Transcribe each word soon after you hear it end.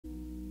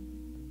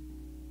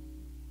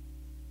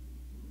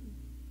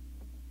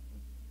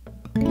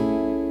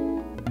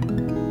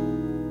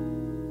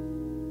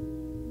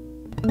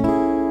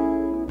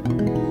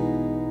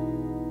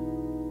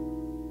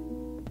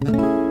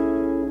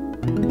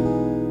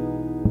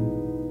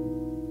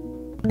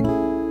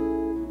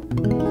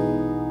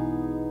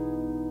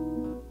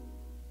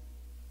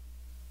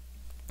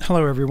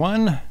Hello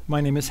everyone,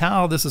 my name is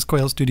Hal, this is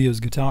Quail Studios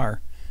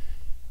Guitar.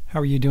 How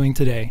are you doing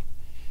today?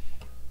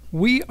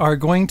 We are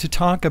going to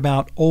talk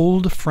about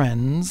Old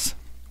Friends,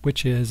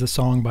 which is a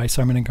song by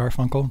Simon and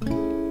Garfunkel.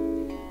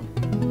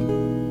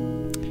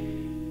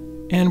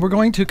 And we're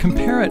going to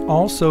compare it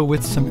also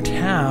with some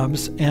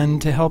tabs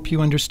and to help you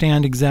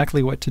understand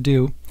exactly what to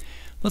do.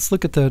 Let's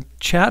look at the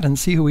chat and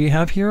see who we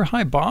have here.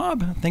 Hi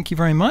Bob, thank you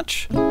very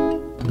much.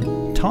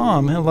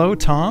 Tom, hello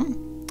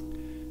Tom.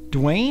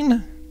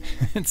 Dwayne,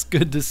 it's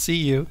good to see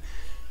you.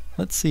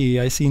 Let's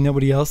see, I see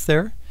nobody else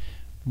there.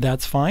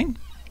 That's fine.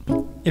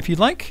 If you'd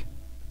like,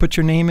 put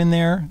your name in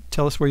there,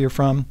 tell us where you're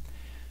from.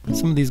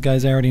 Some of these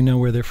guys I already know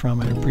where they're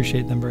from. I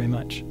appreciate them very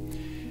much.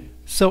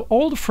 So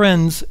Old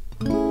Friends,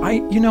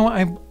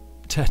 to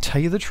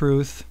tell you the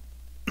truth,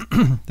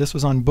 this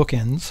was on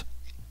Bookends,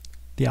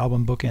 the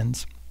album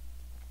Bookends.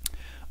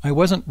 I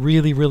wasn't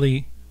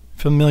really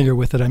familiar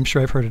with it. I'm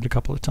sure I've heard it a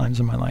couple of times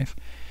in my life.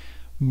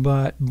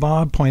 But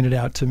Bob pointed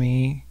out to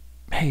me,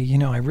 hey,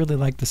 I really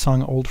like the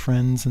song Old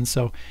Friends, and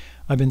so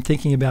I've been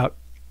thinking about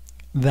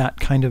that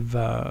kind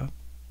of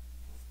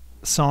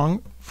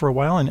song for a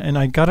while, and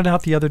I got it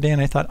out the other day, and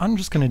I thought, I'm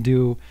just going to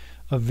do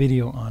a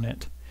video on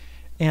it.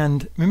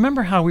 And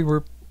remember how we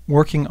were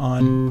working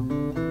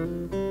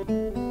on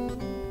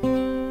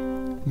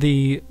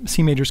the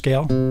C major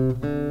scale?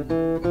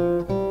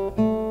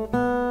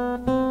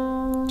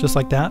 Just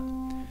like that?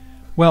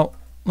 Well,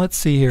 let's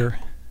see here.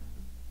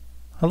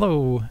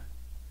 Hello.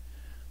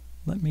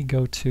 Let me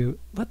go to,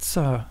 let's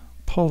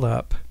pull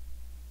up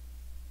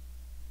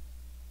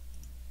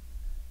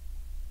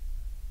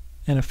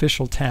an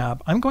official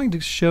tab. I'm going to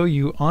show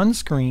you on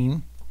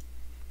screen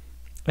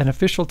an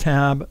official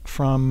tab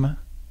from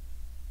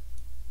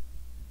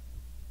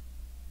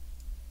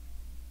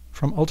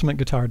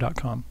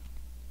ultimateguitar.com.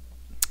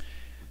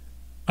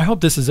 I hope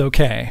this is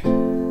okay.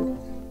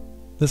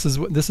 This is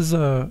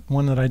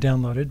one that I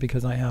downloaded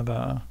because I have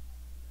an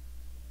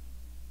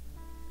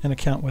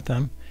account with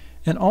them.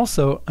 And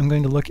also, I'm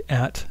going to look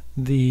at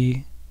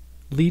the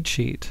lead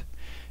sheet.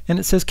 And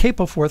it says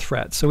capo 4th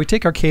fret. So we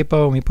take our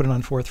capo and we put it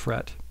on 4th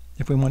fret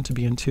if we want to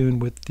be in tune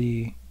with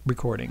the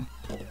recording.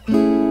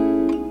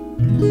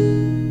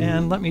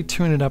 And let me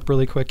tune it up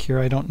really quick here.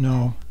 I don't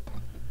know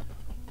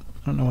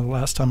the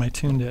last time I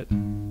tuned it.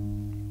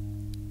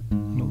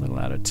 I'm a little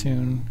out of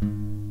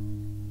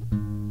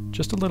tune.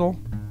 Just a little.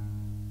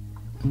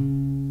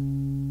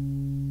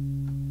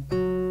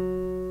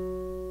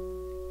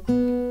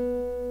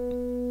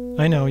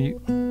 I know you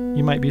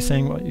might be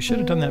saying, well, you should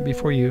have done that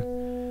before you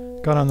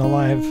got on the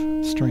live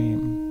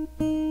stream.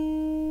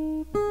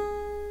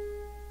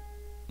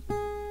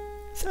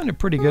 It sounded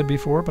pretty good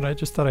before, but I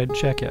just thought I'd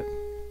check it.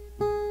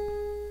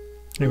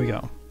 Here we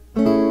go.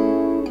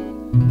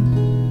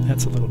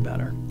 That's a little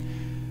better.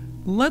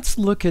 Let's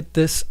look at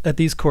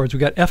these chords.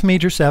 We got F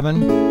major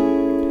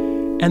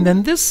 7, and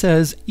then this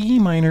says E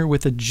minor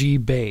with a G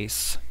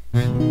bass.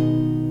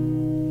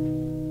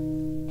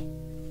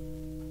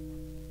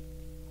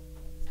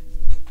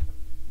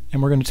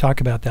 And we're going to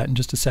talk about that in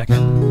just a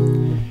second.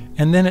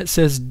 And then it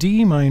says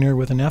D minor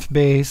with an F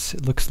bass.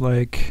 It looks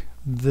like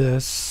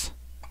this.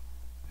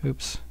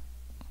 Oops,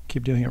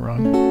 keep doing it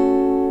wrong.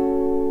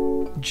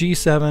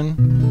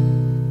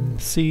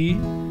 G7, C,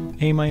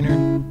 A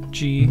minor,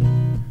 G,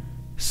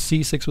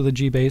 C6 with a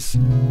G bass.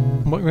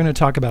 We're going to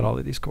talk about all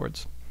of these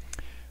chords.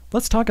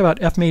 Let's talk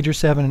about F major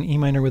 7 and E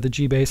minor with a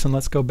G bass, and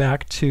let's go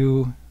back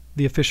to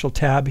the official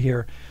tab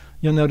here.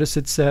 You'll notice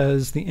it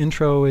says the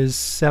intro is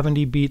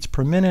 70 beats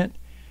per minute.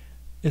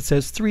 It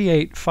says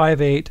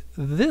 3/8/5/8.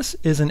 This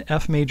is an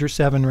F major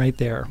 7 right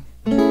there.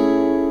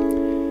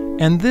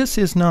 And this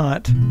is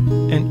not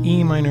an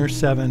E minor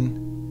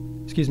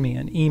 7,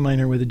 an E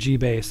minor with a G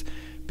bass.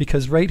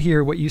 Because right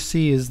here what you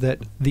see is that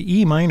the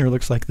E minor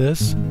looks like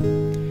this,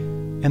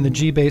 and the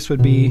G bass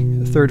would be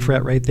the 3rd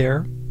fret right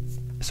there.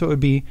 So it would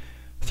be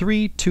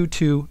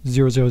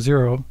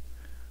 3-2-2-0-0-0.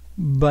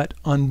 But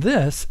on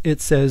this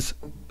it says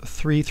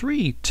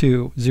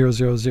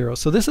 3-3-2-0-0-0.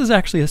 So this is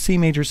actually a C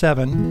major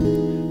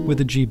 7 with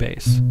a G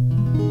bass.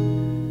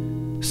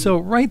 So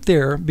right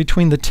there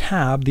between the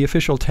tab, the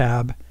official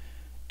tab,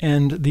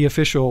 and the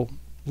official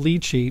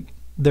lead sheet,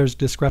 there's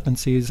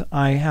discrepancies.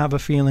 I have a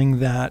feeling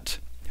that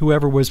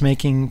whoever was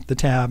making the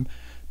tab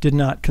did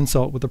not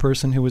consult with the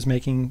person who was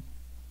making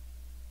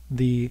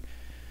the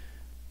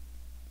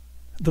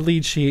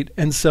lead sheet,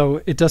 and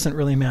so it doesn't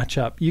really match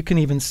up. You can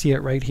even see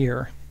it right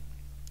here.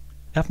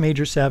 F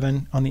major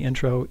 7 on the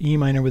intro, E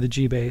minor with a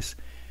G bass.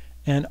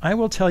 And I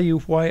will tell you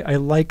why I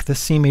like the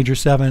C major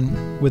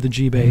 7 with a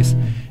G bass.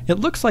 It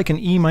looks like an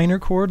E minor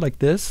chord like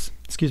this.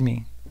 Excuse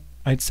me,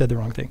 I said the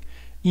wrong thing.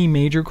 E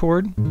major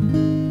chord,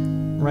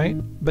 right?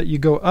 But you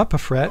go up a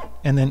fret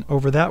and then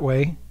over that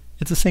way.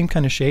 It's the same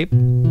kind of shape.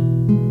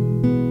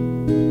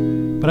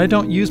 But I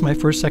don't use my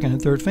 1st, 2nd,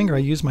 and 3rd finger. I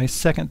use my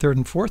 2nd, 3rd,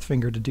 and 4th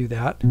finger to do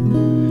that.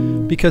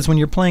 Because when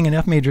you're playing an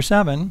F major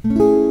 7,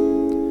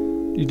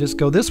 you just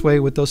go this way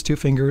with those 2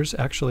 fingers,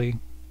 actually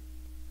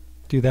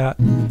do that.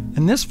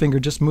 And this finger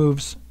just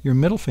moves, your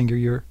middle finger,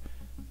 your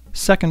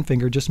second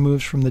finger just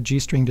moves from the G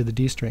string to the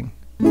D string.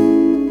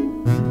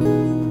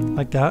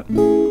 like that,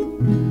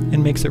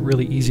 and makes it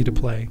really easy to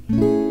play.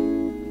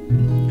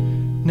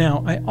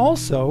 Now, I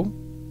also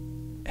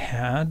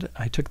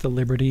I took the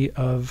liberty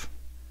of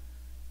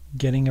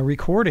getting a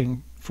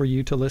recording for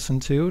you to listen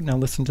to. Now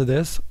listen to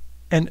this.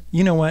 And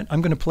you know what?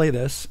 I'm going to play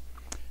this,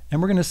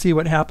 and we're going to see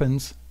what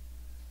happens.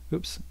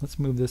 Oops, let's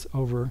move this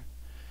over.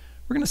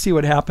 We're going to see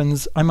what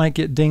happens. I might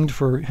get dinged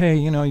for, hey,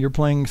 you know, you're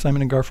playing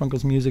Simon and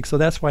Garfunkel's music. So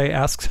that's why I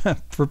ask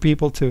for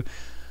people to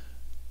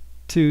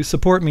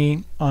support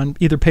me on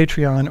either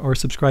Patreon or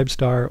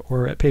Subscribestar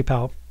or at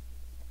PayPal.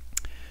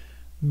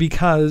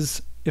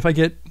 Because if I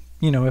get,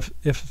 you know,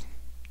 if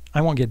I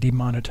won't get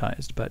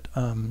demonetized, but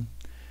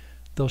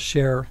they'll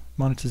share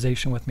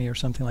monetization with me or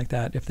something like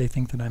that if they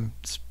think that I'm,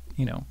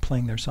 you know,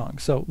 playing their song.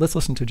 So let's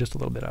listen to just a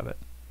little bit of it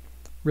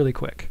really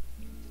quick.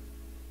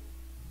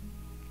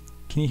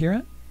 Can you hear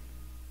it?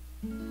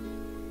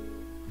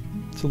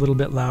 It's a little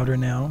bit louder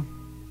now.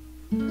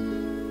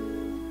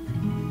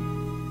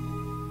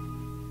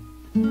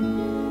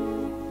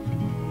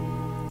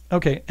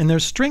 Okay, and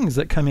there's strings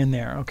that come in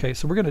there. Okay,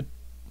 so we're going to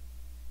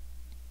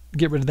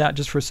get rid of that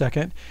just for a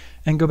second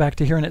and go back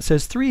to here, and it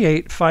says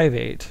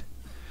 3-8-5-8.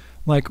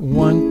 Like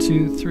 1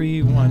 2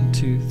 3 1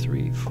 2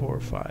 3 4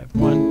 5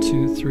 1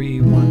 2 3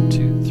 1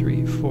 2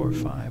 3 4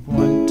 5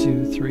 1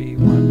 2 3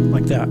 1,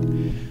 like that.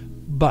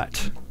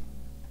 But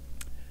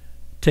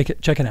check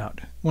it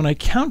out. When I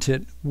count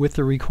it with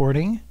the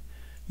recording,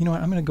 you know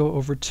what? I'm going to go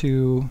over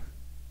to,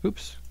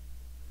 oops.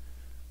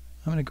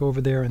 I'm going to go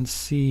over there and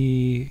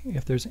see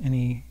if there's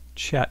any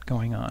chat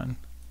going on.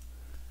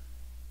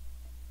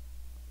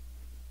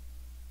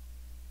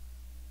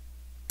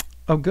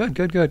 Oh, good,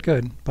 good, good,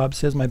 good. Bob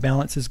says my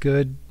balance is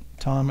good.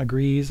 Tom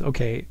agrees.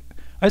 Okay.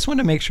 I just want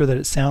to make sure that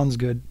it sounds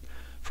good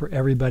for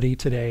everybody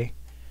today.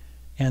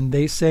 And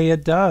they say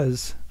it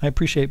does. I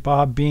appreciate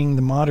Bob being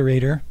the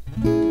moderator.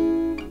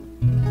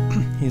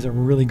 He's a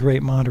really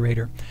great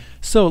moderator.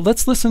 So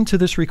let's listen to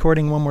this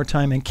recording one more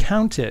time and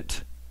count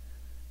it.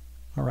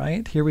 All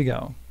right, here we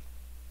go.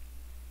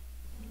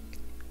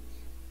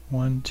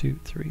 1 2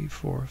 3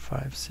 4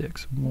 5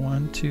 6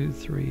 1 2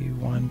 3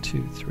 1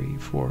 2 3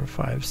 4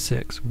 5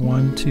 6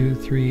 1 2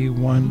 3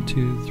 1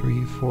 2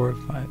 3 4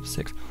 5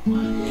 6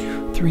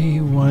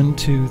 3 1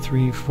 2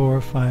 3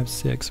 4 5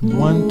 6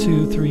 1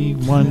 2 3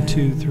 1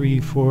 2 3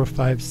 4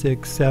 5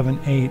 6 7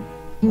 8.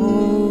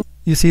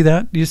 You see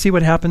that? Do you see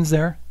what happens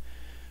there?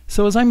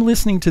 So as I'm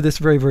listening to this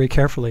very, very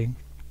carefully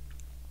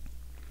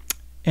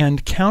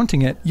and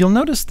counting it, you'll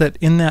notice that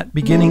in that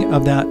beginning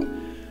of that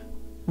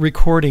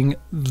recording,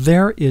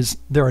 there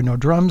are no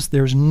drums,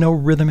 there's no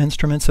rhythm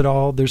instruments at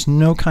all, there's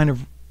no kind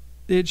of,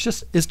 it's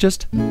just a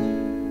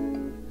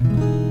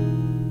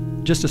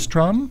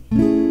strum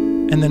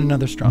and then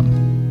another strum,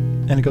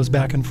 and it goes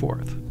back and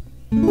forth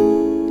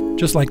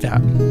just like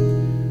that.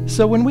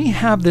 So when we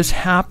have this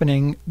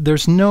happening,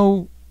 there's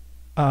no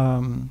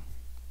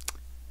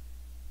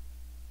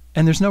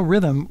and there's no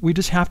rhythm, we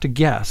just have to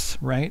guess,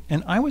 right?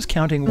 And I was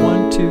counting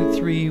 1 2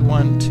 3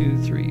 1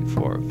 2 3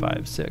 4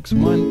 5 6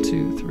 1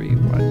 2 3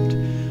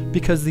 1,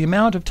 because the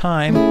amount of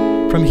time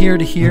from here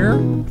to here,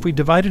 if we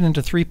divide it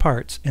into 3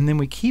 parts and then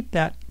we keep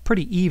that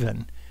pretty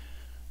even,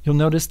 you'll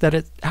notice that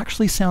it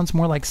actually sounds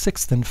more like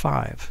 6 than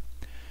 5.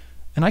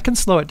 And I can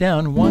slow it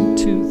down. 1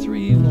 2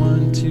 3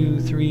 1 2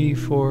 3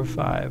 4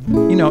 5.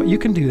 You know, you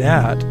can do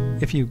that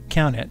if you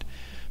count it,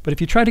 but if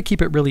you try to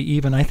keep it really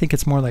even, I think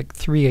it's more like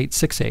 3 8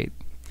 6 8.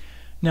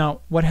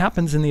 Now, what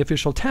happens in the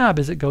official tab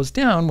is it goes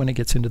down when it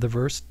gets into the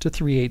verse to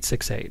 3 8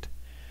 6 8.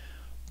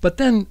 But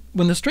then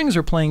when the strings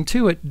are playing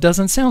too, it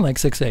doesn't sound like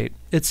 6 8.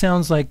 It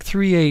sounds like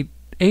 3 8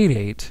 8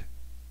 8.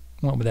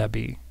 What would that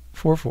be?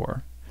 4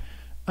 4.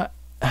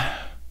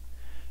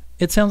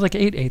 It sounds like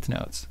 8/8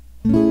 notes.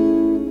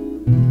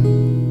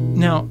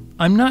 Now,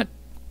 I'm not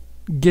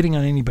getting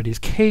on anybody's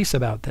case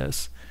about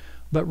this,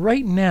 but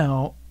right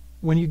now,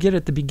 when you get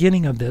at the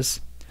beginning of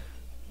this,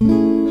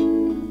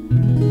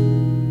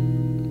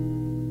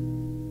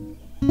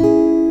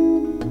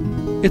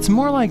 it's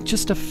more like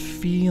just a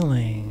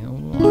feeling.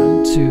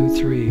 1 2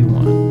 3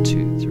 1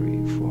 2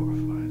 3 4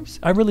 5 6.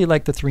 I really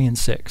like the 3 and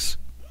 6.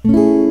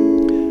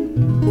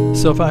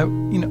 So if I,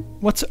 you know,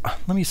 let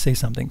me say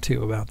something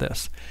too about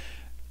this.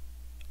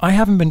 I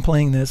haven't been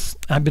playing this.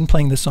 I've been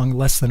playing this song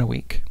less than a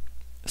week,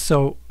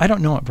 so I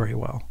don't know it very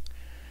well.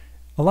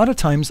 A lot of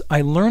times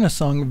I learn a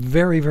song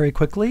very, very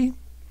quickly,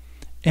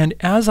 and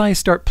as I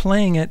start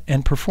playing it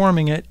and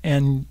performing it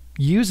and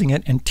using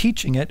it and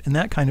teaching it and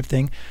that kind of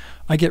thing,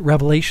 I get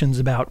revelations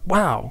about,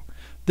 wow,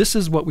 this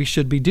is what we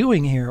should be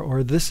doing here,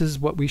 or this is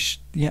what we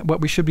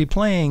should be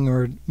playing,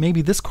 or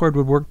maybe this chord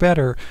would work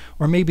better,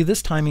 or maybe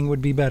this timing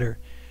would be better.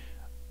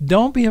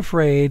 Don't be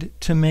afraid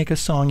to make a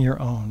song your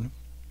own.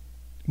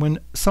 When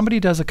somebody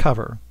does a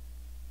cover,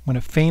 when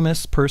a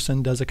famous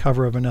person does a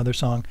cover of another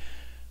song,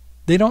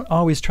 they don't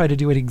always try to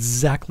do it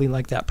exactly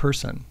like that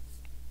person.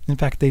 In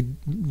fact, they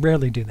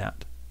rarely do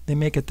that. They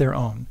make it their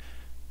own.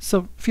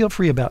 So feel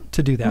free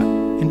to do that.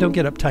 And don't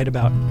get uptight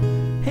about,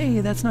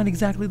 hey, that's not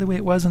exactly the way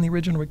it was in the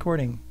original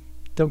recording.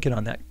 Don't get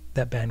on that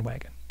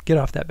bandwagon. Get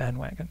off that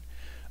bandwagon.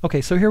 Okay,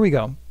 so here we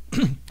go.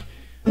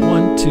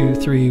 1, 2,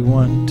 3,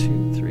 1,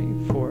 2,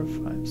 3, 4,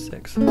 5,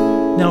 6.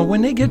 Now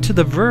when they get to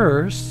the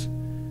verse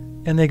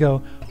and they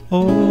go,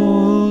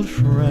 old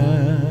friends,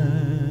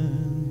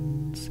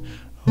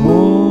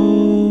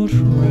 old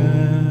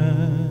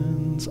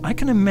friends, I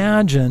can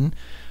imagine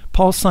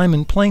Paul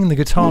Simon playing the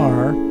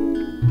guitar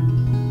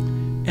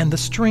and the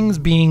strings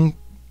being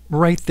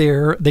right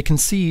there. They can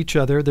see each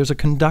other. There's a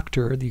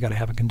conductor. You got to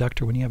have a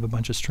conductor when you have a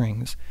bunch of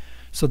strings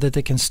so that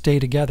they can stay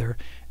together.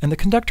 And the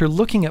conductor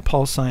looking at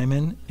Paul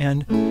Simon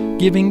and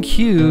giving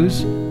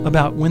cues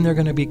about when they're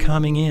going to be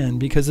coming in,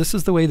 because this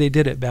is the way they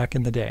did it back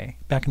in the day,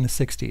 back in the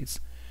 60s.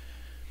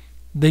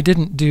 They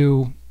didn't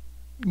do,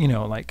 you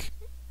know, like,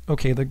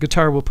 okay, the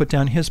guitar will put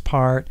down his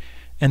part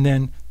and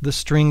then the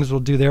strings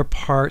will do their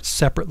part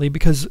separately,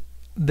 because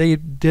they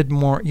did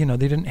more, you know,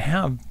 they didn't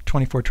have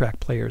 24-track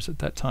players at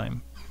that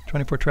time,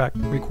 24-track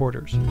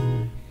recorders,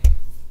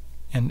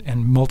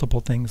 and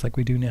multiple things like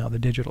we do now, the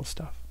digital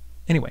stuff.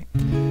 Anyway,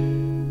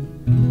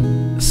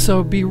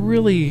 so be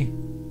really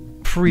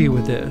free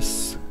with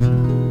this.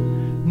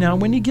 Now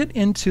when you get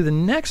into the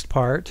next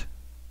part,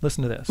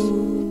 listen to this.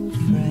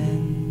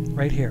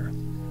 Right here.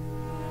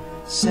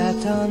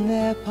 Sat on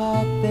their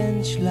park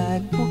bench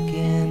like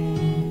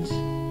bookends.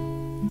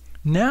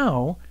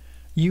 Now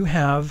you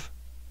have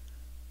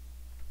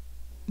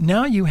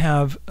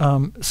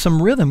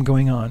some rhythm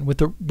going on with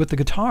the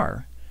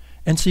guitar,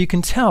 and so you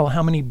can tell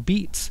how many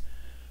beats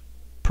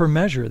per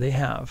measure they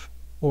have,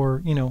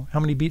 or you know how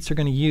many beats they're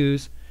going to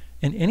use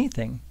in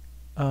anything.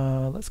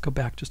 Let's go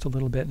back just a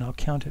little bit and I'll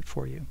count it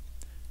for you.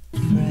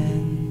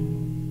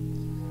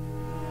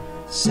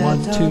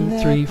 1, 2,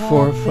 3,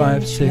 4,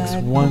 5, 6.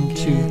 1,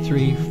 2,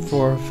 3,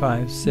 4,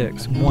 5,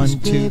 6. 1,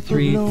 2,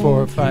 3,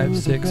 4, 5,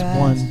 6.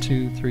 1,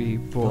 2, 3,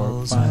 4,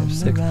 5,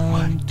 6.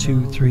 1,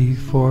 2, 3,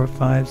 4,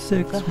 5,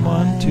 6.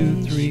 1,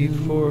 2, 3,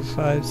 4,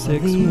 5,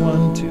 6.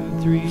 1,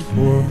 2, 3,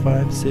 4,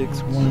 5,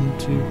 6. 1,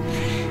 2,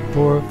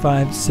 4,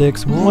 5,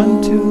 6.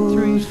 1, 2,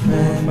 3,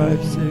 4,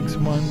 5, 6.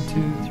 1,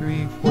 2,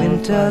 3, 4,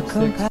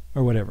 5, 6.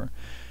 Or whatever.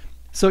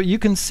 So you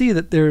can see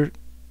that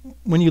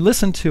when you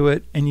listen to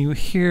it and you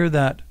hear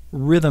that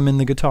rhythm in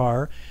the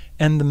guitar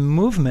and the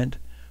movement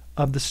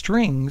of the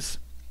strings,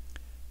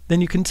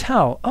 then you can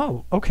tell,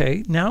 oh,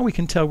 okay, now we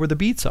can tell where the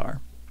beats are.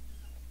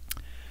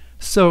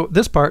 So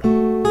this part,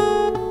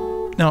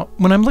 now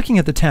when I'm looking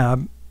at the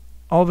tab,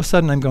 all of a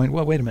sudden I'm going,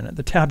 well, wait a minute,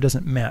 the tab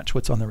doesn't match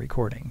what's on the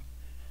recording.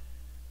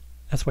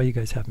 That's why you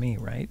guys have me,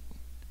 right?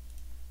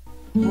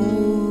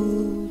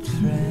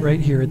 Right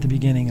here at the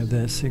beginning of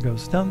this, it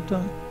goes dum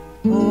dum.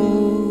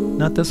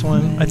 Not this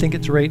one, I think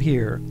it's right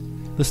here.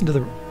 Listen to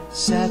the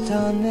sat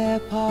on their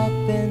park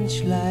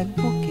bench like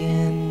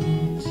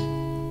bookends.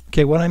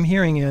 Okay, what I'm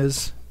hearing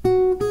is,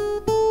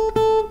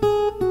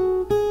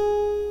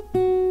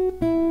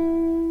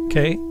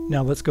 okay,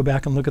 now let's go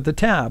back and look at the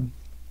tab.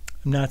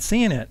 I'm not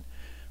seeing it.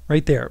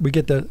 Right there, we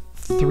get the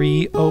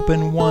 3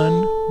 open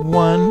 1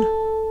 1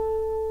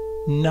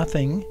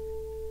 nothing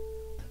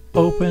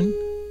open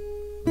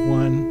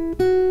 1.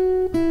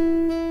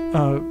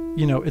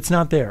 You know, it's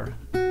not there.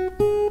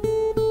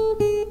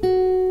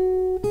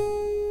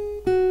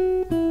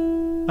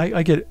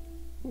 I get it.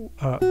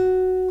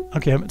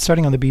 Okay, I'm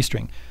starting on the B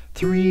string.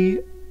 3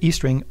 E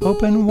string,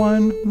 open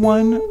 1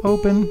 1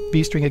 open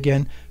B string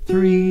again.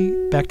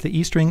 3 back to the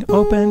E string,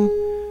 open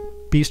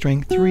B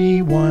string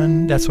 3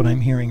 1. That's what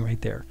I'm hearing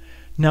right there.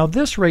 Now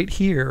this right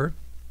here,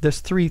 this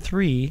 3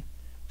 3.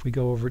 If we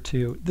go over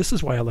to, this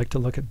is why I like to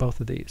look at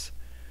both of these.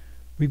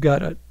 We've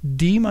got a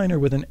D minor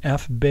with an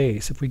F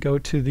bass. If we go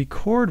to the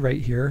chord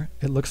right here,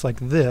 it looks like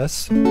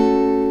this, and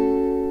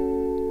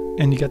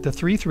you get the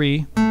 3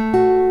 3.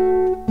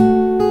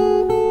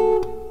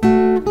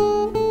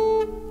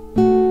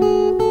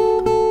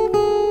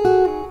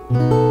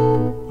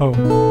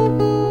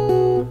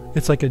 Oh,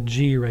 it's like a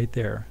G right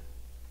there,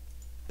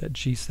 that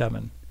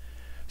G7.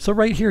 So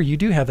right here you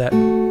do have that.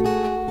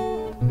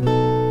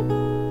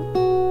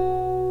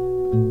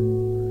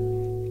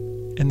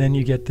 And then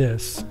you get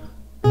this.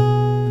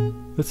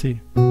 Let's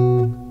see.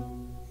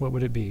 What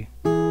would it be?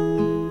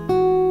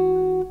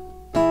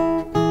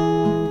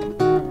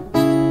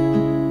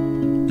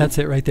 That's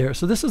it right there.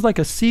 So this is like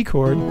a C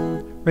chord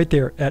right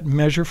there at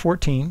measure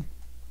 14.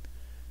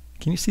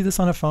 Can you see this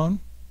on a phone?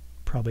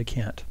 Probably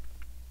can't.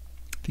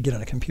 If you get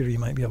on a computer, you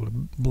might be able to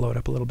blow it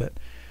up a little bit.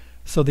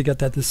 So they got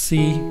that, the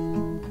C,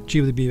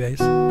 G with the B bass,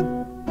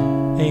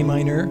 A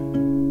minor,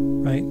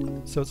 right?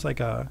 So it's like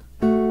a,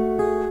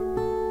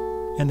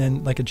 and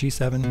then like a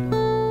G7,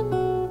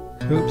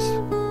 oops,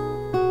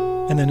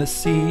 and then a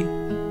C,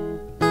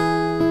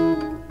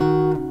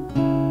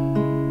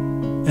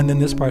 and then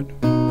this part.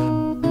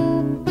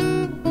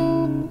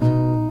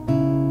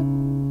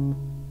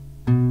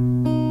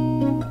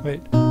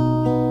 Wait.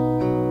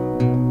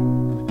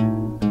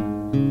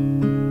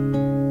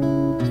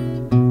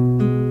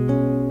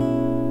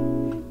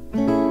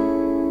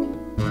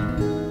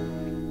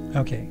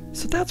 Okay,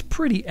 so that's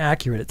pretty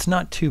accurate. It's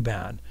not too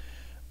bad.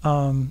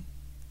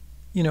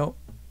 You know,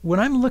 when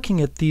I'm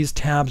looking at these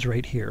tabs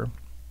right here,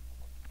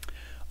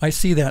 I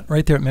see that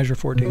right there at measure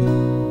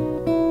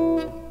 14.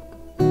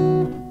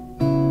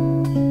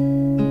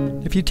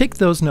 if you take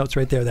those notes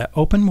right there, that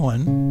open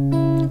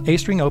 1, A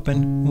string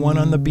open, 1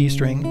 on the B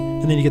string,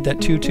 and then you get that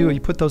 2, 2, and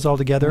you put those all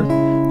together,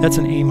 that's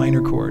an A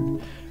minor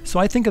chord. So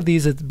I think of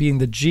these as being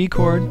the G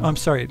chord. I'm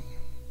sorry,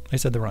 I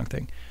said the wrong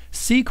thing.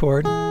 C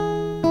chord,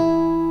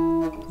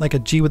 like a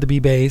G with a B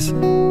bass,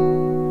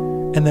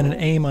 and then an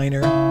A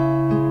minor,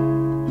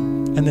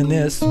 and then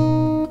this,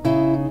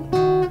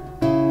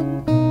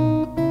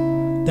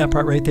 that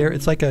part right there,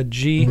 it's like a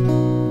G,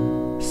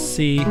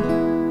 C,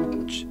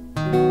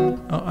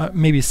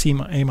 maybe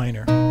A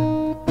minor.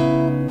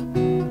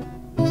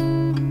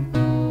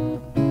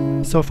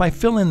 So if I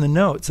fill in the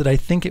notes that I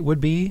think it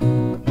would be,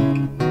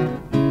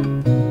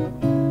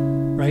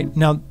 right?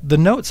 Now the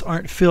notes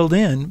aren't filled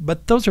in,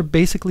 but those are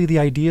basically the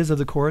ideas of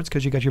the chords,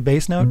 because you got your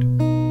bass note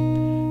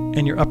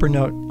and your upper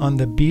note on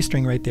the B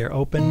string right there,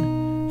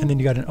 open, and then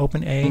you got an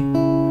open A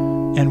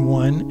and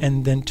 1,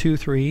 and then 2,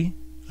 3.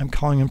 I'm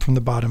calling them from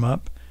the bottom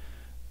up.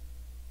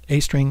 A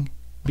string,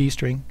 B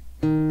string.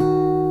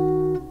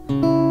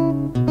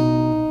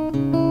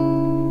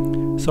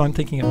 So I'm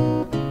thinking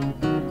of,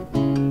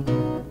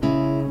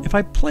 if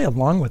I play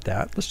along with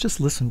that, let's just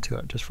listen to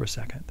it just for a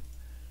second.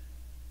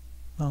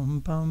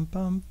 Bum bum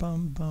bum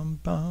bum bum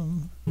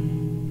bum.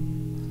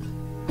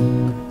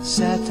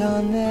 Sat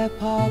on their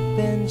park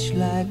bench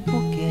like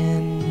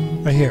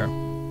bookends. Right here.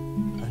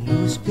 A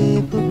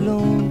newspaper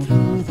blown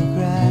through the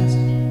grass.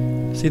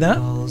 See that?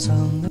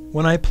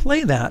 When I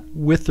play that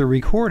with the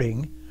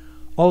recording,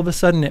 all of a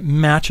sudden it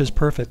matches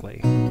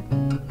perfectly.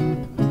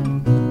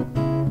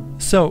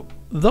 So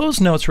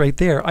those notes right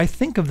there, I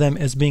think of them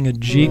as being a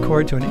G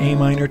chord to an A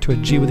minor to a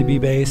G with a B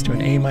bass to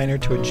an A minor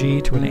to a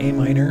G to an A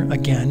minor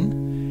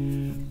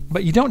again.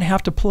 But you don't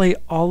have to play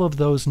all of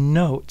those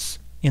notes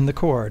in the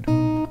chord,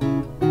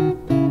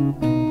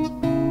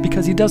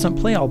 because he doesn't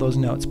play all those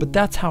notes, but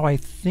that's how I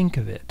think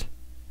of it.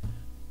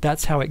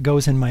 That's how it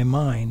goes in my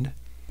mind,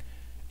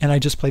 and I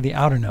just play the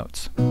outer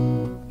notes.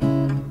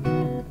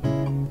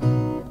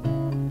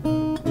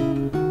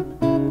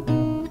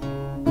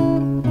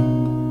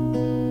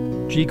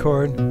 G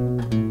chord,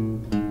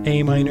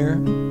 A minor,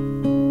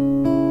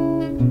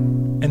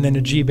 and then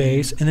a G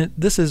bass, and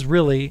this is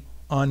really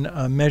on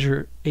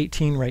measure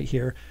 18 right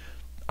here.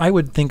 I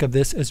would think of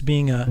this as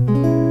being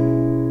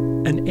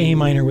an A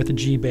minor with a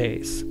G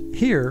bass.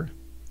 Here,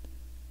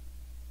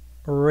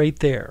 right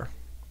there.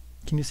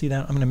 Can you see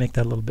that? I'm going to make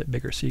that a little bit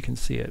bigger so you can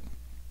see it.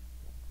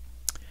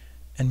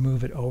 And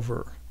move it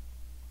over.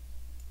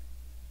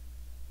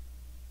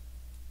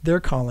 They're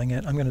calling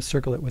it, I'm going to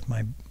circle it with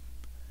my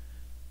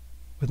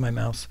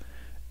mouse.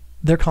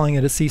 They're calling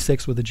it a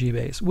C6 with a G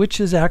bass, which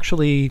is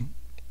actually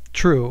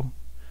true.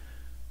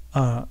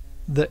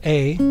 The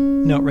A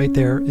note right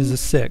there is a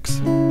 6.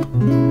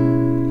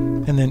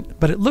 And then,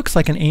 but it looks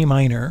like an A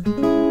minor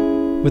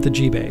with a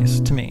G bass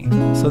to me.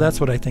 So that's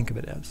what I think of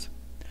it as.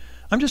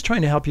 I'm just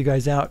trying to help you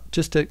guys out,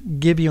 just to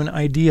give you an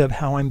idea of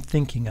how I'm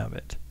thinking of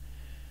it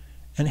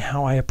and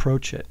how I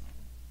approach it.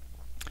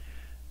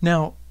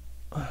 Now,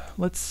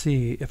 let's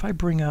see, if I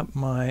bring up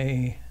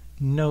my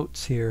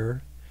notes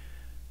here.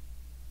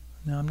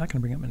 No, I'm not going to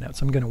bring up my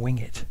notes. I'm going to wing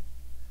it.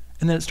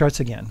 And then it starts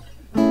again.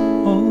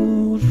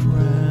 Old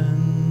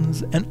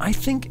friends. And I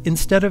think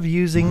instead of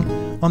using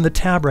on the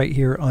tab right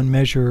here on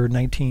measure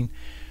 19,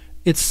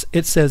 it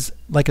says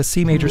like a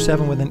C major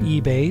 7 with an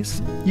E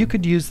bass. You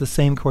could use the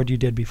same chord you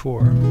did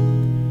before.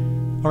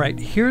 All right,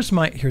 here's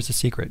a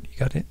secret. You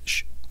got it?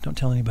 Shh, don't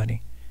tell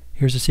anybody.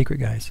 Here's a secret,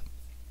 guys.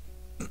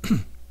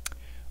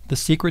 The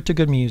secret to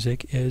good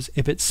music is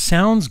if it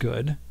sounds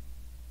good,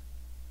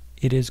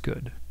 it is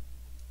good.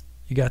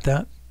 You got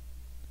that?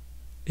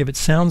 If it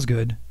sounds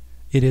good,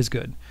 it is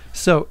good.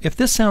 So if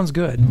this sounds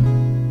good,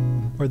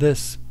 or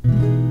this,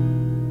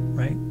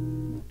 right?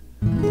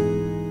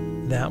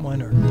 That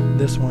one or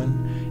this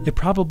one, it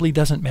probably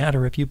doesn't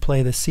matter if you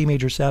play the C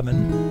major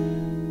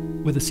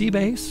 7 with a C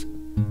bass,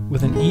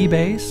 with an E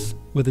bass,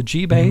 with a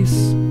G bass,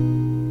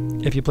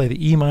 if you play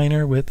the E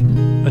minor with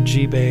a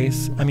G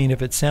bass. I mean,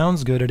 if it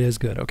sounds good, it is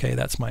good. Okay,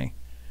 that's my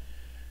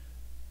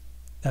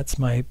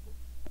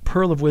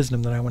pearl of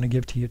wisdom that I want to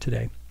give to you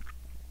today.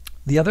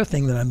 The other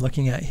thing that I'm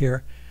looking at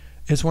here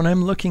is when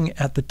I'm looking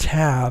at the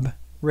tab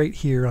right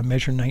here on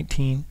measure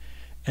 19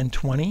 and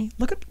 20,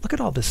 look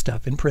at all this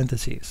stuff in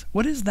parentheses.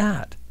 What is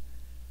that?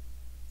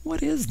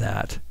 What is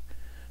that?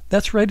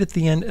 That's right at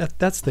the end.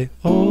 That's the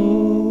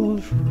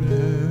old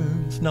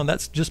friends. No,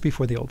 that's just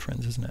before the old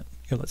friends, isn't it?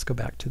 Here, let's go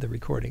back to the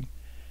recording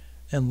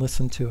and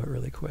listen to it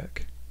really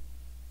quick.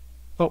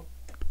 Oh,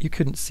 you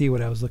couldn't see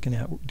what I was looking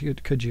at,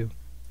 could you?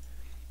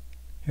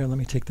 Here, let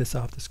me take this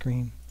off the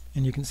screen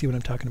and you can see what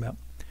I'm talking about.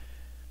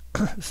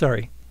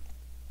 Sorry.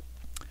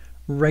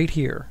 Right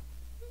here.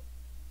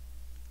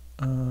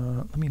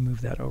 Let me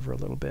move that over a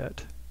little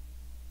bit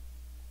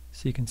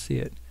so you can see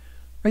it.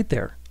 Right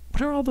there.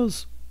 What are all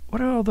those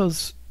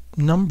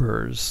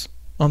numbers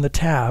on the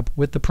tab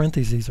with the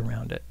parentheses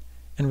around it?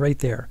 And right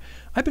there.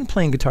 I've been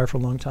playing guitar for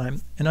a long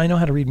time and I know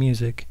how to read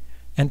music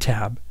and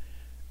tab.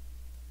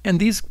 And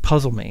these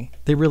puzzle me.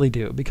 They really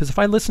do. Because if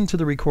I listen to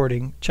the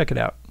recording, check it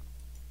out.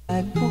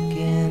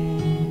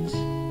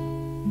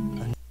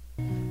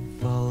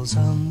 falls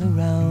on the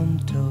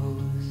round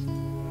toes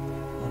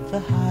of the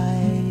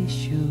high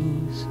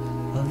shoes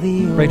of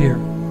the Right here.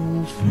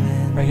 old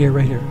friends. Right here,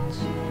 right here.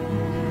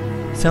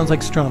 Sounds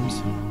like strums.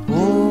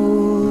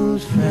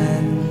 Old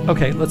friends.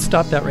 Okay, let's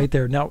stop that right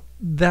there. Now,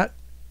 that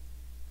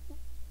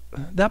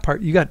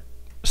part, you got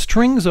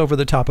strings over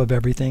the top of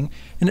everything,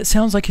 and it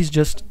sounds like he's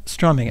just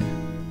strumming it.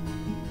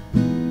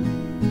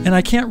 And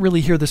I can't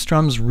really hear the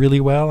strums really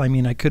well. I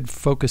mean, I could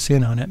focus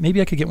in on it.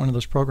 Maybe I could get one of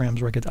those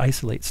programs where I could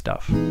isolate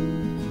stuff.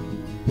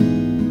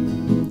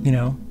 You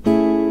know?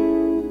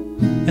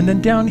 And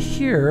then down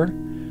here,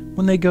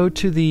 when they go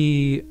to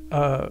the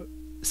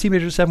C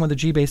major 7 with the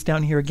G bass,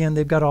 down here again,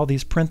 they've got all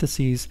these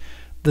parentheses,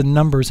 the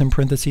numbers in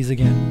parentheses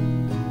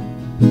again.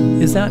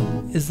 Is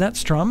that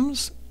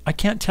strums? I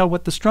can't tell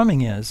what the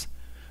strumming is.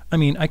 I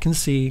mean, I can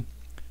see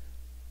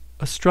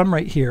a strum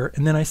right here,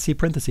 and then I see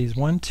parentheses.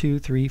 1, 2,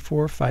 3,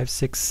 4, 5,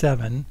 6,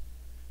 7.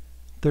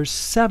 There's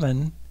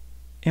 7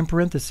 in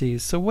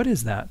parentheses. So what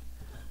is that?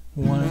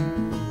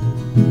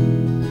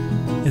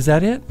 1. Is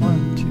that it?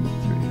 1, 2, 3,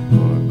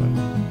 4,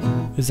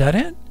 5. Is that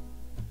it?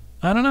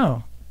 I don't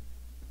know.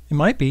 It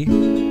might be.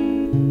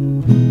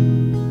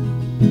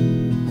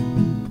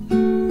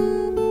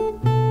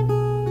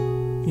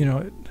 You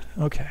know,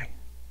 okay.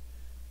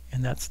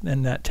 And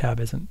that tab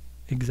isn't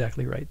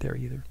exactly right there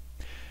either.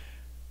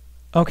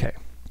 Okay.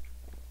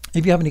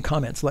 If you have any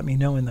comments, let me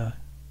know in the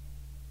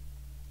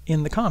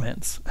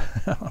comments.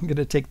 I'm going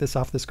to take this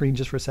off the screen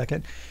just for a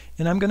second,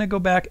 and I'm going to go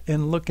back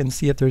and look and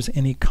see if there's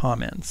any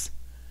comments.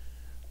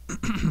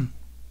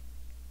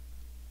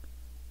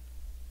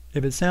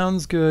 If it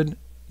sounds good,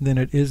 then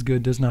it is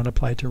good. Does not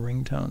apply to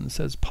ringtones,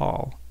 says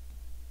Paul.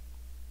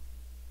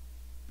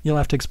 You'll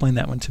have to explain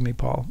that one to me,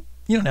 Paul.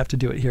 You don't have to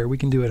do it here. We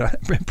can do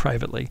it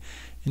privately,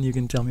 and you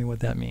can tell me what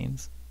that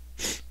means.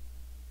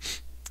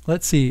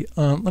 Let's see.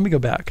 Let me go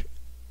back.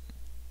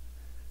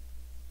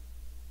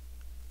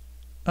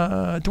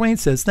 Dwayne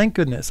says, thank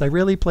goodness. I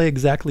rarely play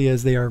exactly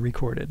as they are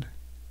recorded.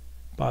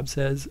 Bob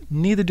says,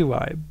 neither do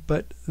I,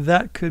 but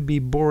that could be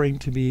boring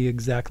to be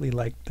exactly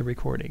like the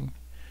recording.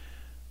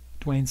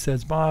 Dwayne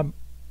says, Bob,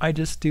 I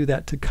just do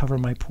that to cover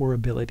my poor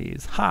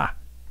abilities. Ha!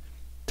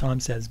 Tom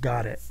says,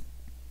 got it.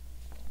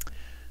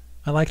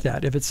 I like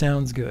that, if it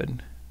sounds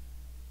good.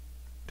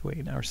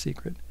 Dwayne, our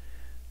secret.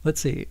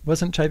 Let's see.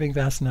 Wasn't typing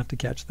fast enough to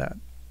catch that.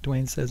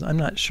 Dwayne says, I'm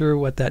not sure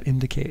what that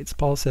indicates.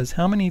 Paul says,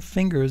 how many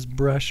fingers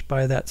brush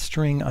by that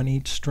string on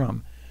each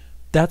strum?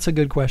 That's a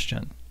good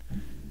question.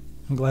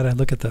 I'm glad I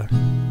look at the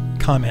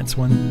comments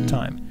one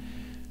time.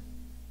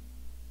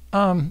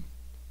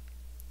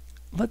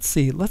 Let's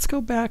see. Let's go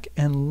back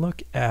and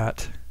look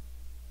at,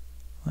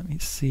 let me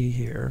see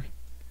here.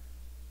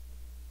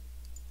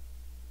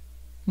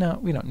 No,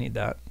 we don't need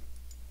that.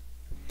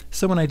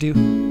 So when I do,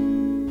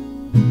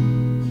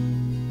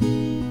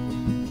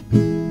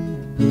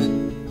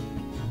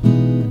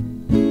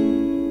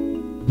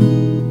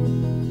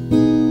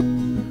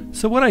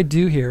 so what I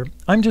do here,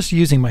 I'm just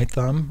using my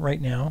thumb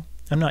right now.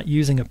 I'm not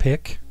using a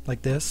pick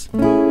like this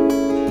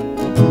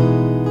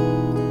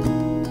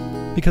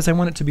because I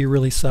want it to be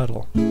really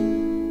subtle.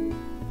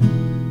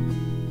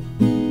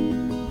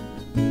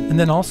 And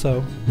then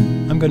also,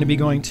 I'm going to be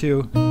going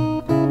to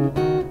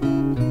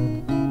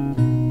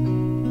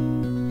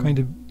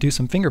do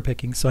some finger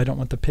picking, so I don't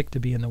want the pick to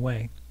be in the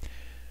way.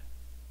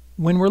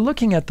 When we're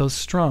looking at those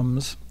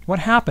strums, what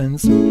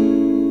happens, a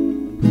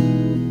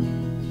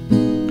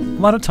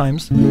lot of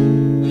times,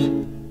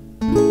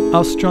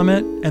 I'll strum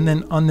it, and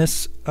then on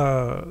this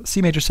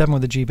C major 7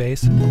 with a G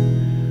bass,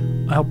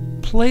 I'll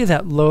play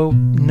that low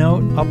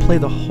note, I'll play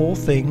the whole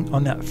thing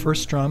on that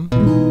first strum,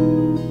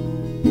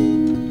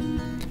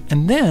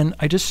 and then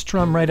I just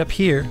strum right up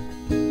here,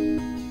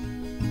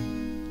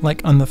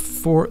 like on the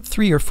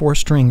 3 or 4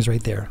 strings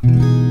right there.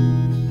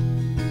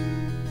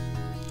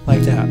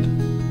 Like that.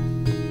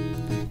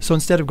 So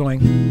instead of going,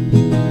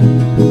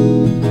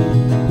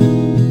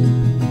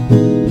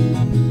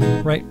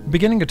 right,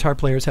 beginning guitar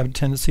players have a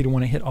tendency to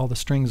want to hit all the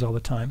strings all the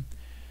time,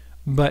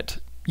 but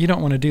you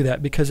don't want to do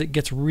that because it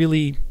gets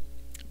really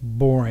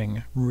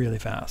boring really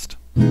fast.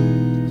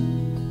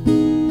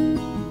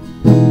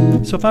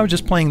 So if I was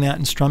just playing that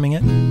and strumming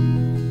it,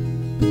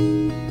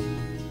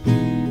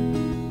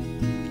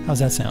 how's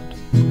that sound?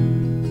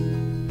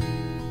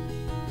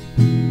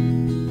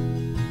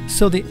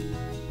 So the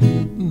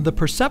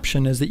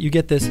perception is that you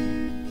get this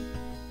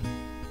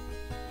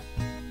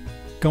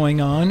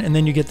going on, and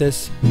then you get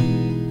this.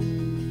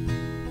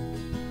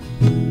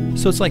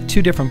 So it's like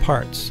 2 different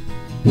parts.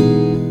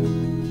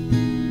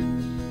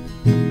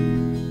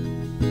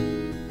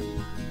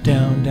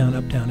 Down, down,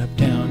 up, down, up,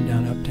 down,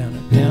 down, up, down,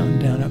 up, down,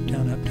 down, up,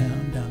 down, up,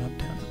 down, down, up,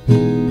 down,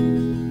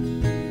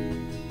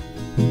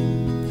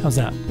 up. How's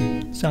that?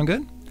 Sound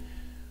good?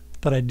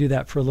 Thought I'd do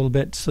that for a little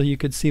bit so you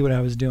could see what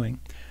I was doing.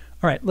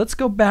 All right, let's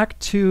go back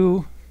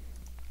to,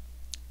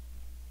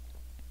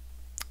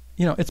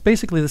 you know, it's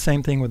basically the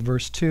same thing with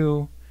verse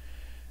 2,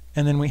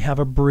 and then we have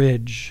a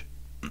bridge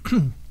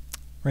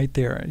right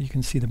there. You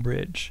can see the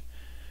bridge.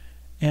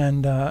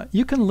 And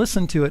you can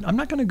listen to it. I'm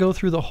not going to go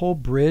through the whole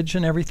bridge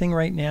and everything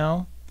right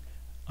now.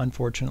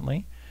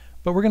 unfortunately.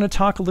 But we're going to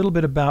talk a little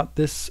bit about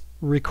this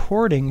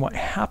recording. What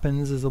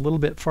happens is a little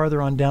bit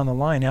farther on down the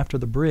line after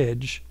the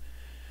bridge,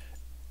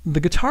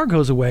 the guitar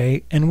goes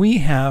away and we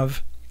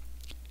have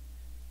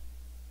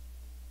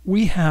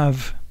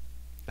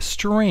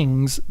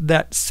strings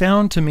that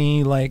sound to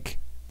me like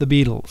the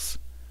Beatles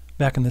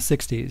back in the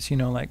 60s, you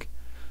know, like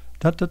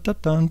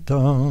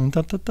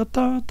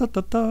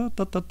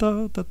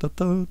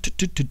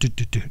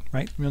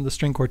right? Remember the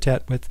string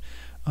quartet with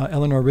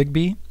Eleanor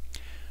Rigby?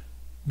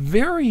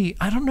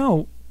 I don't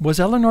know, was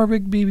Eleanor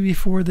Rigby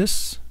before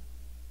this,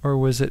 or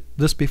was it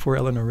this before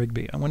Eleanor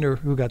Rigby? I wonder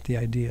who got the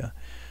idea,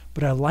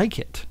 but I like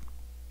it.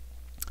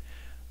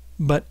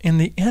 But in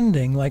the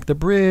ending, like the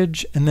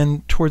bridge and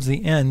then towards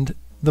the end,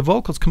 the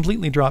vocals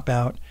completely drop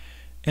out,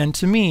 and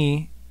to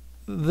me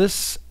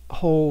this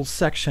whole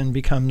section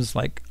becomes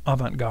like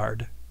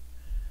avant-garde.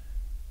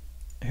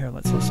 Here,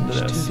 let's listen to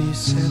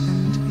this.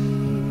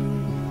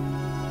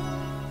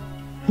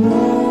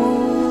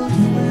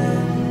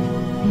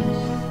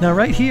 Now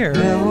right here,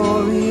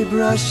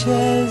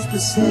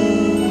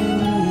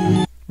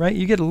 right,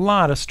 you get a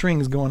lot of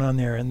strings going on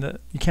there, and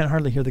you can't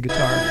hardly hear the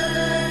guitar.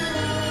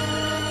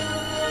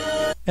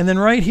 And then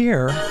right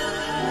here,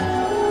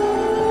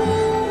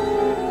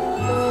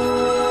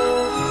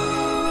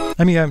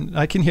 I mean,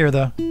 I can hear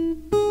the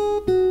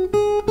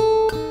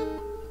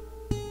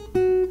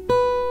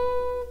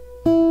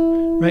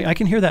right. I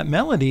can hear that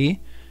melody,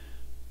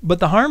 but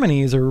the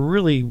harmonies are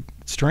really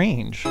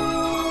strange.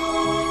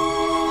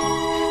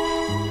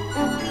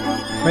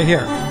 Right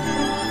here.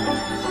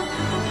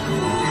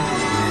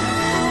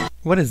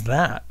 What is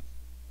that?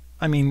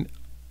 I mean,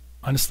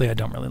 honestly, I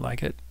don't really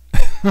like it.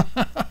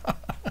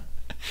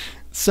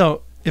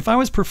 So, if I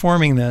was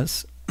performing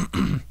this,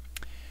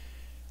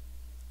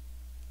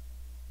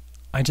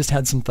 I just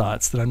had some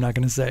thoughts that I'm not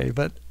going to say,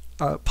 but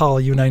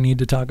Paul, you and I need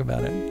to talk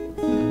about it,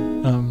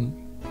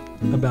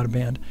 about a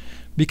band,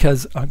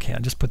 because, okay, I'll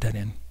just put that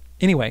in.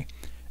 Anyway,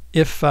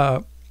 if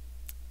I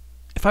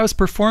was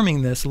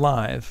performing this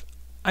live,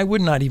 I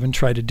would not even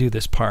try to do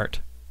this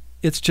part.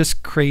 It's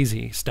just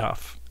crazy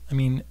stuff. I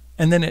mean,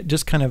 and then it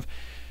just kind of,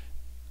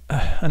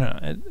 I don't know,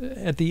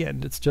 at the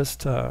end, it's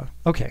just,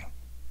 okay.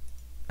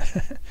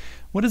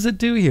 What does it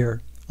do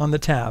here on the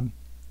tab?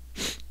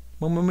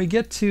 Well, when we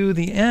get to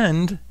the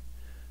end,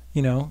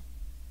 you know,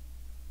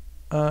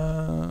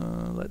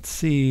 let's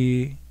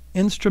see,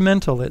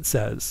 instrumental it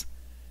says.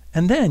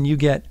 And then you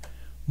get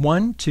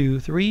 1, 2,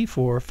 3,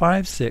 4,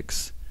 5,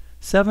 6,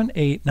 7,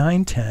 8,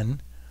 9,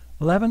 10,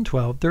 11,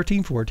 12,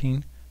 13,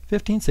 14,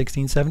 15,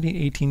 16, 17,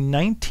 18,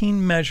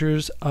 19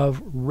 measures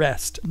of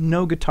rest.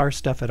 No guitar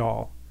stuff at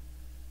all.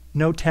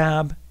 No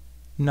tab,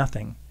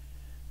 nothing.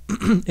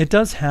 It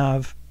does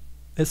have,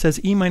 it says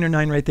E minor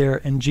 9 right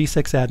there and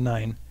G6 add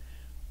 9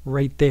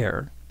 right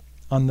there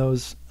on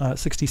those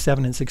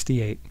 67 and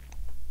 68.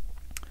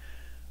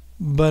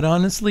 But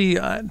honestly,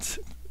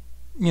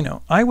 you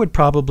know, I would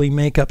probably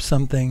make up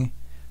something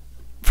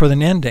for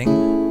the ending.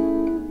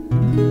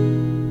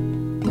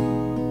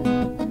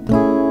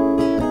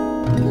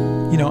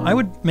 You know, I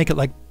would make it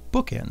like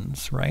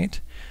bookends,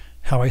 right?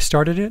 How I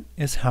started it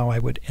is how I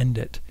would end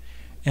it.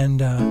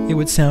 And it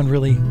would sound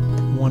really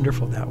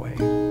wonderful that way.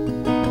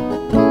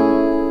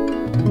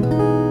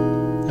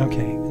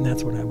 Okay, and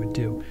that's what I would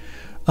do.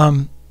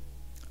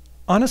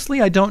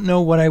 Honestly, I don't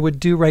know what I would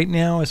do right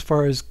now as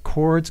far as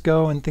chords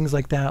go and things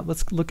like that.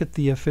 Let's look at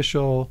the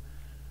official,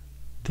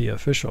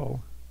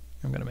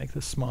 I'm going to make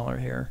this smaller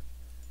here.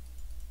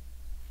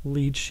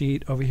 Lead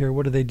sheet over here.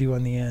 What do they do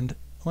on the end?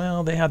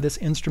 Well, they have this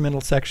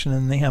instrumental section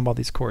and they have all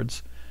these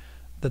chords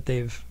that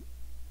they've,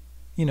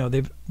 you know,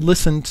 they've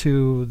listened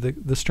to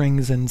the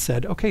strings and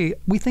said, okay,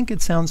 we think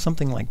it sounds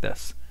something like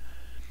this.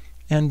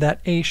 And that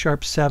A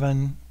sharp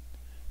 7,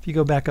 if you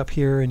go back up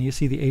here and you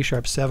see the A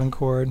sharp 7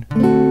 chord,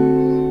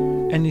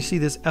 and you see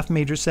this F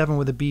major 7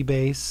 with a B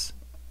bass.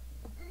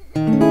 I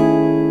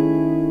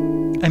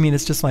mean,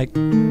 it's just like,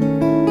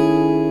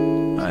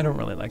 I don't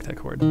really like that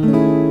chord. I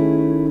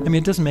mean,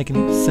 it doesn't make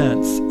any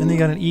sense. And then you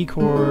got an E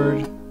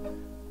chord,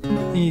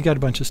 and you got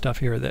a bunch of stuff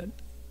here that,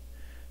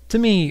 to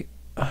me,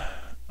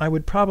 I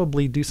would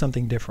probably do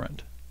something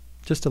different,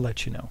 just to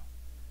let you know.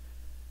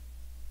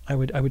 I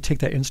would take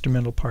that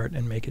instrumental part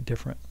and make it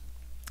different.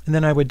 And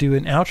then I would do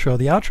an outro.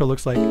 The outro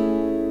looks like,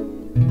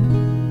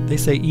 they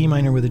say E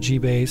minor with a G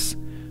bass,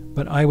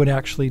 but I would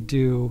actually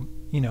do,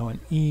 you know, an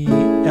E,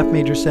 F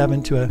major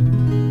 7 to a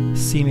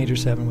C major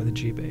 7 with a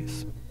G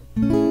bass.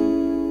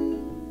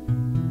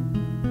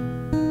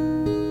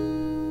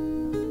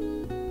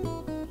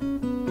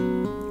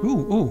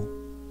 Ooh.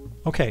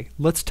 Okay,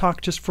 let's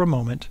talk just for a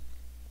moment.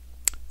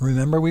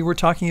 Remember we were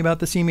talking about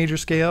the C major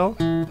scale?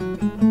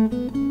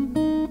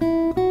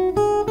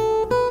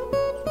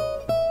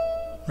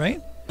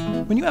 Right?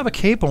 When you have a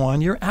capo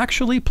on, you're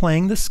actually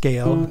playing the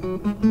scale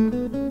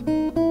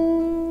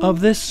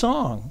of this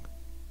song.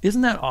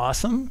 Isn't that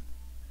awesome?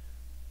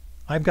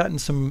 I've gotten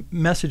some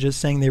messages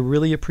saying they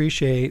really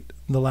appreciate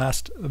the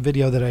last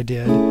video that I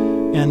did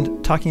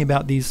and talking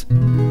about these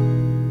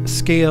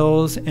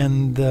scales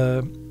and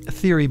the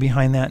theory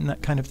behind that and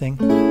that kind of thing.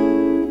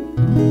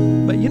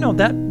 But you know,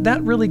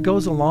 that really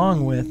goes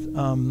along with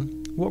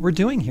what we're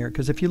doing here,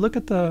 because if you look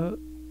at the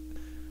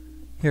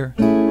here,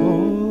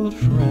 old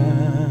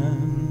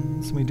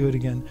friends, let me do it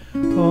again,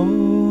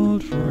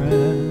 old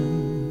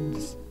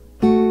friends.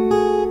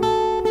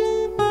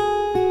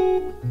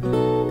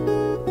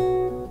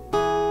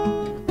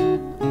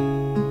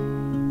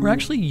 We're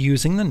actually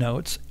using the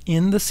notes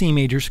in the C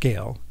major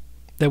scale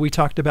that we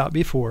talked about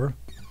before,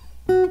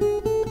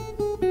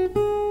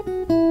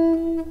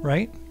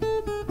 right?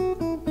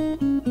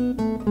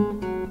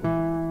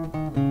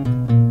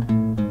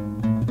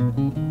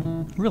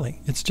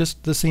 Really, it's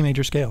just the C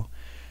major scale.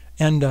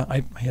 And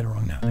I had it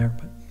wrong now there,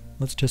 but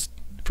let's just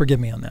forgive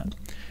me on that.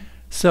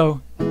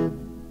 So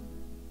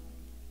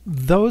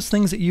those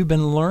things that you've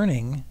been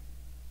learning,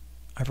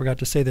 I forgot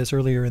to say this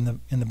earlier in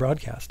the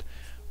broadcast,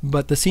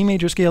 but the C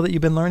major scale that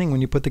you've been learning,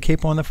 when you put the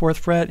capo on the 4th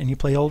fret and you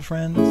play Old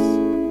Friends,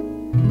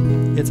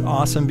 it's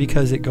awesome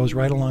because it goes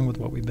right along with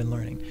what we've been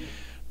learning.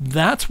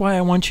 That's why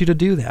I want you to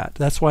do that.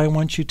 That's why I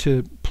want you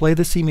to play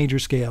the C major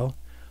scale,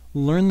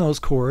 learn those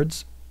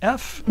chords,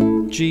 F,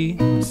 G,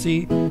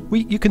 C.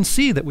 You can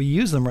see that we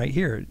use them right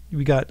here.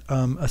 We got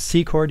a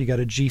C chord, you got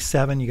a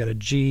G7, you got a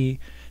G,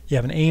 you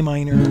have an A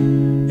minor,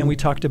 and we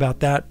talked about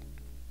that.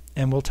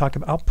 And we'll talk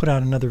about, I'll put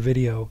out another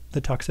video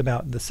that talks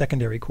about the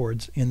secondary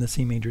chords in the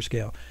C major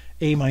scale.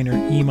 A minor,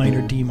 E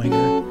minor, D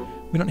minor.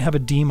 We don't have a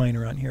D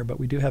minor on here, but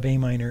we do have A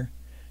minor,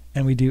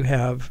 and we do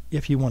have,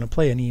 if you want to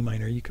play an E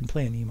minor, you can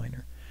play an E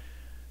minor.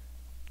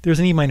 There's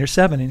an E minor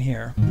 7 in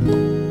here,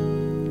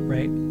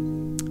 right?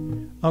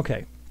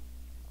 Okay.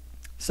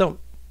 So,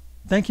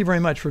 thank you very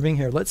much for being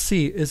here. Let's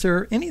see, is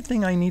there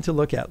anything I need to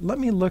look at? Let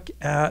me look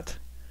at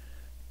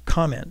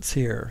comments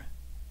here.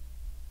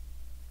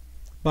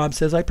 Bob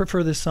says, I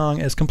prefer this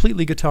song as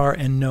completely guitar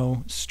and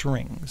no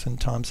strings.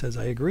 And Tom says,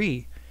 I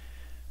agree.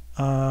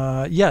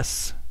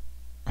 Yes.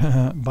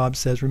 Bob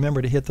says,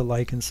 remember to hit the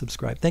like and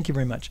subscribe. Thank you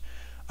very much.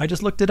 I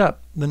just looked it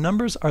up. The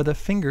numbers are the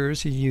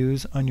fingers you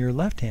use on your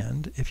left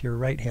hand, if you're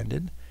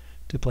right-handed,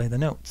 to play the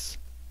notes.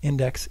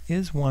 Index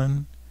is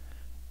 1.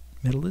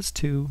 Middle is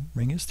 2,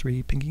 ring is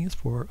 3, pinky is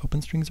 4,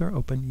 open strings are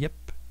open. Yep.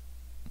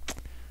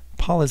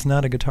 Paul is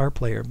not a guitar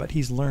player, but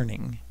he's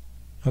learning.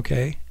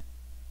 Okay?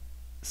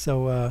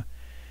 So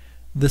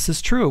this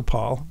is true,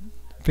 Paul.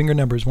 Finger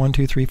numbers 1,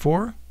 2, 3,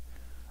 4.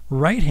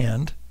 Right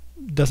hand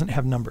doesn't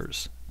have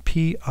numbers.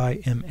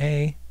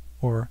 P-I-M-A,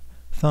 or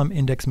thumb,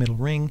 index, middle,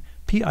 ring.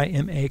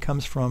 P-I-M-A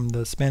comes from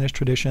the Spanish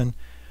tradition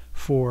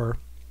for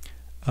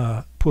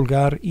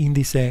pulgar,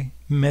 índice,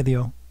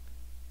 medio,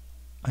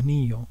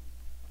 anillo,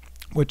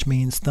 which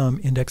means thumb,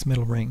 index,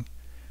 middle, ring,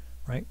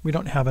 right? We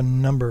don't have a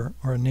number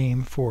or a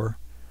name for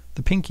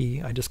the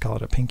pinky. I just call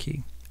it a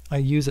pinky. I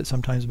use it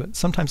sometimes, but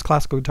sometimes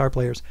classical guitar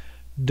players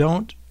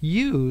don't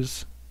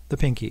use the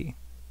pinky,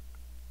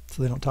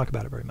 so they don't talk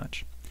about it very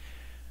much.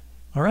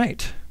 All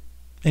right.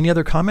 Any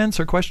other comments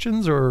or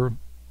questions or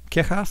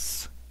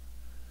quejas?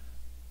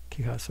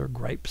 Quejas or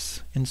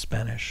gripes in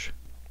Spanish.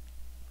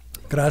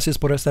 Gracias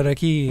por estar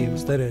aquí,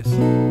 ustedes.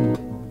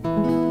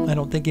 I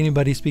don't think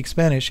anybody speaks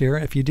Spanish here.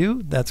 If you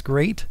do, that's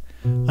great.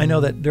 I know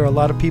that there are a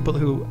lot of people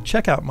who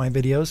check out my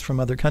videos from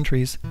other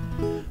countries.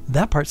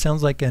 That part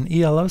sounds like an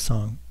ELO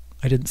song.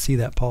 I didn't see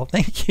that, Paul.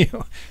 Thank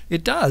you.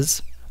 It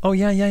does. Oh,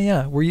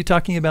 yeah. Were you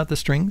talking about the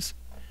strings?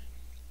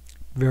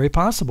 Very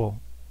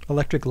possible.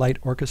 Electric Light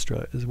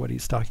Orchestra is what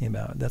he's talking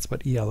about. That's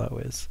what ELO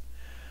is.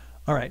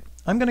 All right.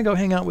 I'm going to go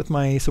hang out with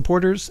my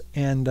supporters,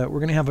 and we're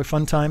going to have a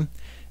fun time.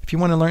 If you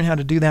want to learn how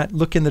to do that,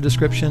 look in the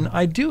description.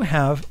 I do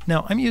have,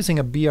 now I'm using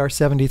a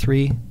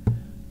BR73,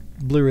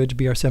 Blue Ridge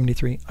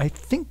BR73. I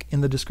think in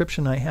the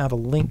description I have a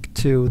link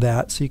to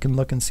that so you can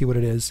look and see what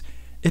it is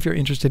if you're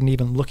interested in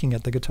even looking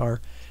at the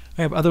guitar.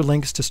 I have other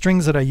links to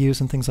strings that I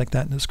use and things like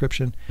that in the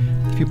description.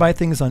 If you buy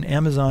things on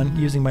Amazon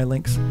using my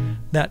links,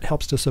 that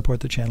helps to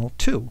support the channel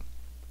too.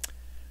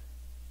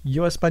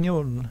 Yo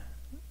español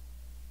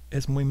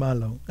es muy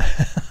malo.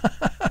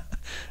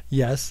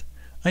 Yes,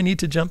 I need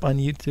to jump on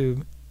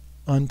YouTube,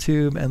 on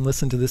Tube, and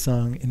listen to the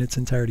song in its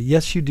entirety.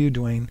 Yes, you do,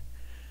 Dwayne.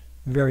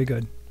 Very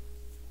good.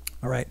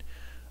 All right.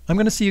 I'm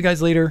going to see you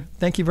guys later.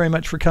 Thank you very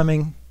much for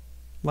coming.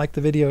 Like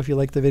the video if you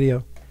like the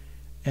video.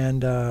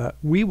 And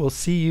we will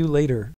see you later.